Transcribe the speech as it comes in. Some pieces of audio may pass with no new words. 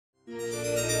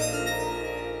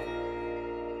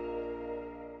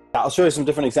I'll show you some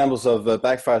different examples of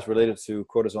backfires related to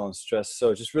cortisol and stress.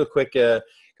 So just real quick, kind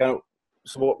of,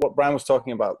 so what Brian was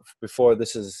talking about before,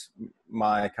 this is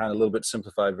my kind of little bit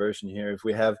simplified version here. If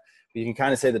we have, you can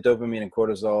kind of say that dopamine and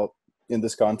cortisol in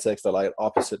this context are like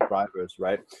opposite drivers,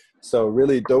 right? So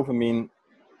really dopamine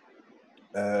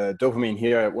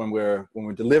here, when we're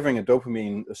delivering a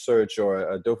dopamine surge or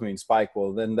a dopamine spike,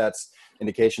 well, then that's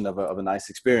indication of a nice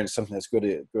experience, something that's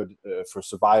good for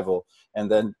survival.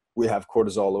 And then we have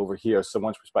cortisol over here. So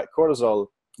once we spike cortisol,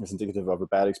 it's indicative of a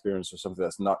bad experience or something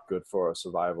that's not good for our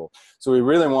survival. So we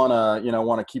really want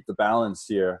to keep the balance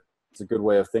here. It's a good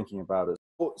way of thinking about it.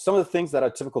 Some of the things that are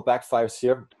typical backfires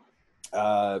here,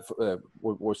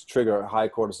 which trigger high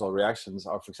cortisol reactions,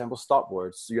 are, for example, stop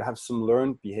words. So you have some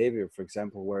learned behavior, for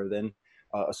example, where then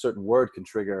a certain word can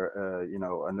trigger,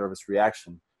 a nervous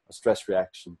reaction, a stress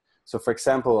reaction. So, for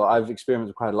example, I've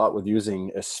experimented quite a lot with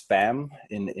using spam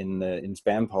in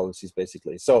spam policies,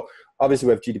 basically. So, obviously,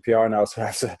 we have GDPR now, so I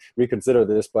have to reconsider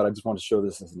this, but I just want to show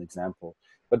this as an example.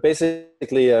 But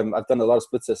basically, I've done a lot of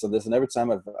split tests on this, and every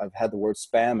time I've had the word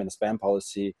spam in a spam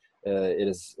policy, it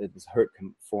has hurt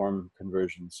form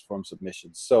conversions, form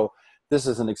submissions. So this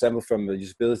is an example from a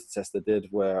usability test I did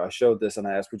where I showed this and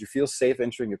I asked, would you feel safe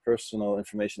entering your personal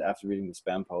information after reading the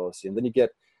spam policy? And then you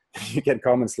get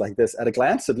comments like this: at a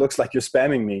glance, it looks like you're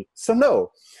spamming me, so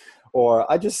no. Or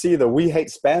I just see the "we hate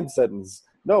spam" sentence.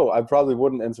 No, I probably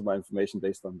wouldn't enter my information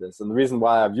based on this. And the reason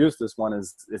why I've used this one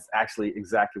is actually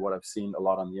exactly what I've seen a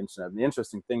lot on the internet. And the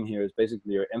interesting thing here is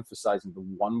basically you're emphasizing the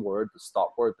one word, the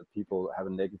stop word, that people have a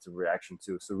negative reaction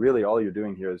to. So really all you're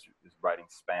doing here is writing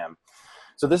spam.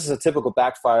 So this is a typical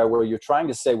backfire where you're trying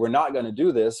to say, we're not going to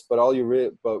do this, but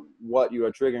what you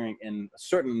are triggering in a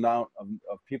certain amount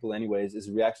of people anyways is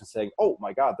a reaction saying, oh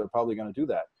my God, they're probably going to do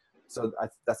that. So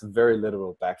that's a very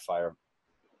literal backfire.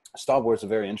 Stop words are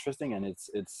very interesting, and it's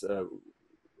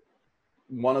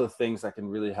one of the things that can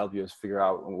really help you is figure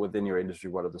out within your industry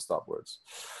what are the stop words.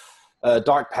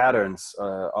 Dark patterns,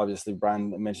 obviously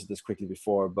Brian mentioned this quickly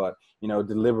before, but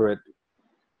deliberate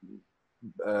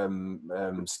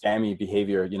scammy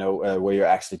behavior, where you're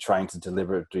actually trying to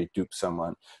deliberately dupe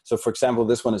someone. So for example,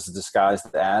 this one is a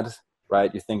disguised ad,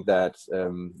 right? You think that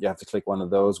you have to click one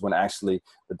of those when actually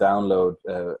the download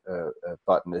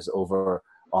button is over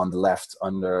on the left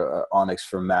under Onyx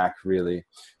for Mac, really.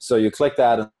 So you click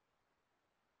that and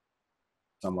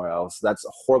somewhere else. That's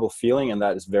a horrible feeling, and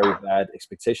that is very bad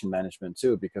expectation management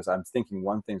too, because I'm thinking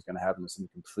one thing's going to happen and something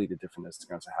completely different is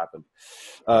going to happen.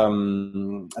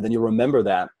 And then you remember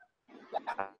that.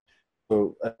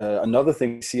 So another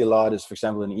thing we see a lot is, for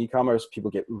example, in e-commerce,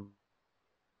 people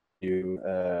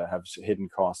have hidden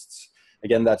costs.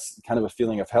 Again, that's kind of a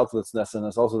feeling of helplessness, and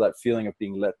there's also that feeling of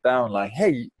being let down, like,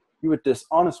 hey, you were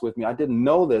dishonest with me. I didn't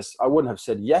know this. I wouldn't have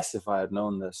said yes if I had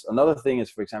known this. Another thing is,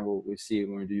 for example, we see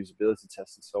when we do usability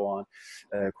tests and so on,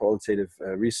 qualitative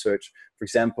research. For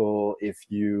example, if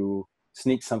you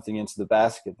sneak something into the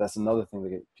basket, that's another thing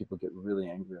that people get really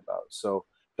angry about. So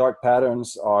dark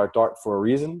patterns are dark for a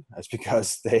reason. That's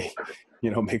because they,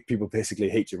 make people basically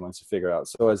hate you once you figure out.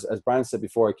 So as Brian said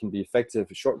before, it can be effective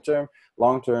short term.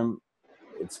 Long term,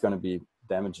 it's going to be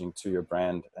damaging to your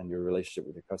brand and your relationship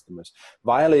with your customers.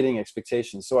 Violating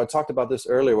expectations. So I talked about this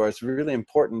earlier, where it's really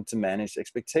important to manage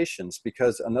expectations,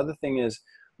 because another thing is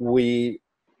it's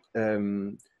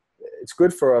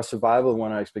good for our survival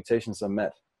when our expectations are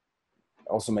met. It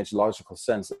also makes logical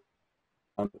sense.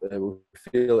 We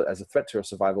feel as a threat to our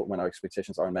survival when our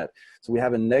expectations aren't met. So we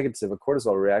have a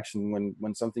cortisol reaction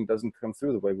when something doesn't come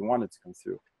through the way we want it to come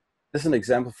through. This is an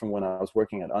example from when I was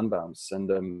working at Unbounce,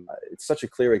 and it's such a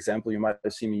clear example. You might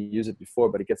have seen me use it before,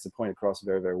 but it gets the point across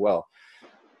very, very well.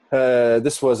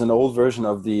 This was an old version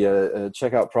of the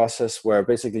checkout process, where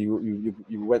basically you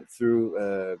went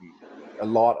through a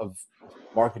lot of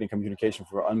marketing communication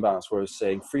for Unbounce, where it's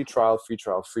saying free trial, free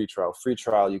trial, free trial, free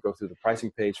trial. You go through the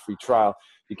pricing page, free trial.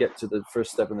 You get to the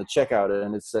first step in the checkout,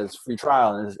 and it says free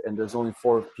trial, and there's only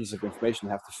 4 pieces of information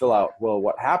you have to fill out. Well,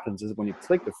 what happens is when you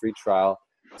click the free trial,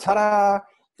 ta-da!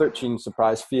 13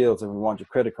 surprise fields, and we want your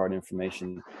credit card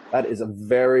information. That is a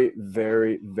very,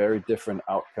 very, very different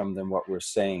outcome than what we're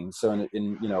saying. So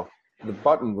the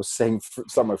button was saying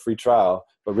somewhere free trial,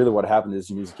 but really what happened is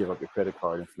you need to give up your credit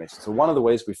card information. So one of the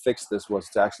ways we fixed this was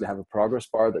to actually have a progress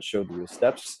bar that showed you the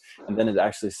steps, and then it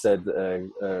actually said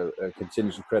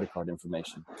continue your credit card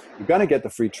information. You're going to get the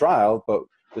free trial, but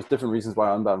there's different reasons why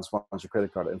Unbounce wants your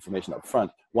credit card information up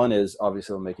front. One is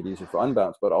obviously it'll make it easier for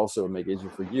Unbounce, but also it'll make it easier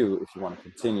for you if you want to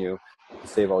continue to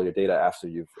save all your data after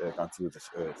you've gone through this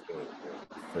free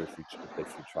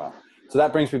trial. So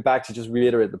that brings me back to just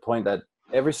reiterate the point that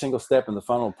every single step in the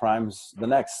funnel primes the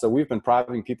next. So we've been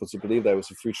priming people to believe that it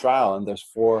was a free trial and there's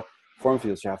 4 form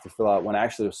fields you have to fill out when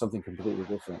actually there's something completely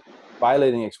different.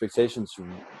 Violating expectations,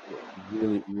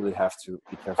 you really have to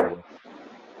be careful with.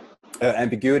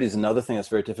 Ambiguity is another thing that's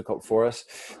very difficult for us.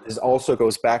 This also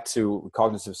goes back to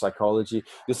cognitive psychology.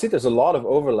 You'll see there's a lot of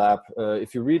overlap.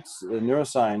 If you read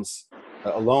neuroscience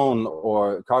alone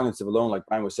or cognitive alone, like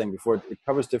Brian was saying before, it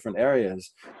covers different areas.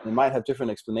 They might have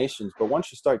different explanations, but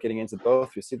once you start getting into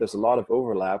both, you see there's a lot of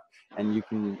overlap, and you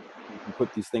can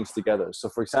put these things together. So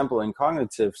for example, in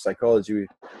cognitive psychology,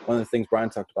 one of the things Brian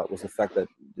talked about was the fact that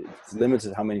it's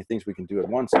limited how many things we can do at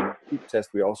once. In the peak test,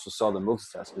 we also saw the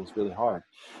multitasking is really hard.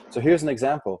 So here's an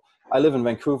example. I live in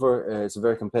Vancouver. It's a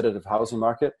very competitive housing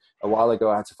market. A while ago,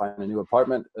 I had to find a new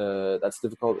apartment. That's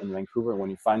difficult in Vancouver. When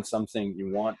you find something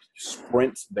you want, you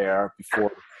sprint there before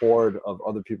the horde of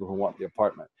other people who want the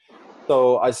apartment.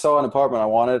 So I saw an apartment I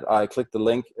wanted. I clicked the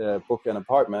link, book an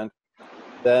apartment.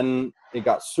 Then it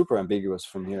got super ambiguous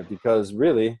from here, because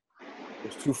really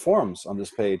there's 2 forms on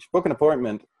this page: book an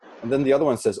appointment, and then the other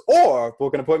one says, or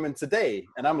book an appointment today.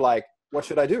 And I'm like, what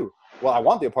should I do? Well, I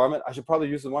want the apartment. I should probably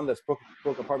use the one that's book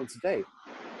apartment today.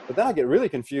 But then I get really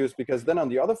confused, because then on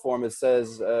the other form it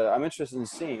says, I'm interested in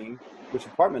seeing which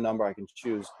apartment number I can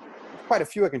choose. There's quite a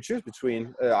few I can choose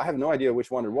between. I have no idea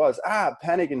which one it was.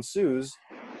 Panic ensues.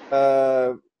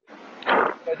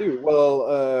 I do. Well,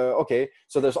 okay.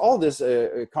 So there's all this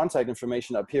contact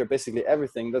information up here, basically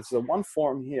everything. There's the one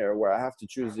form here where I have to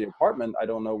choose the apartment. I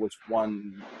don't know which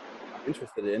one I'm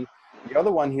interested in. The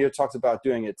other one here talks about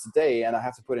doing it today, and I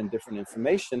have to put in different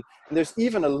information. And there's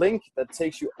even a link that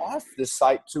takes you off this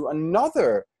site to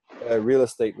another real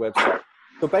estate website.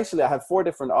 So basically, I have 4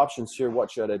 different options here. What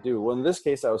should I do? Well, in this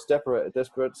case, I was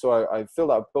desperate. So I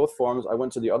filled out both forms. I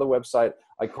went to the other website.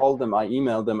 I called them. I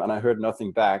emailed them, and I heard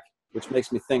nothing back, which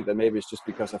makes me think that maybe it's just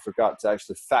because I forgot to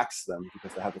actually fax them,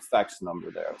 because they have a fax number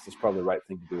there. So it's probably the right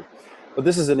thing to do. But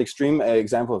this is an extreme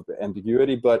example of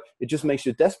ambiguity, but it just makes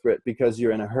you desperate because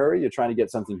you're in a hurry. You're trying to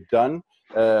get something done.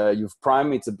 You've primed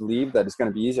me to believe that it's going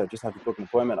to be easy. I just have to book an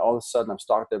appointment. All of a sudden, I'm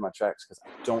stopped in my tracks because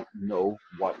I don't know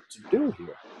what to do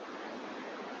here.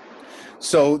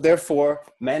 So therefore,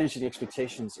 managing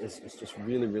expectations is just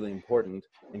really important.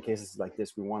 In cases like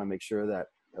this, we want to make sure that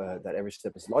that every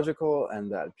step is logical, and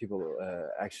that people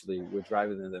actually, we're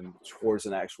driving them towards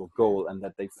an actual goal, and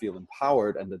that they feel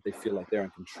empowered, and that they feel like they're in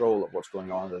control of what's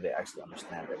going on, that they actually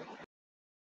understand everything.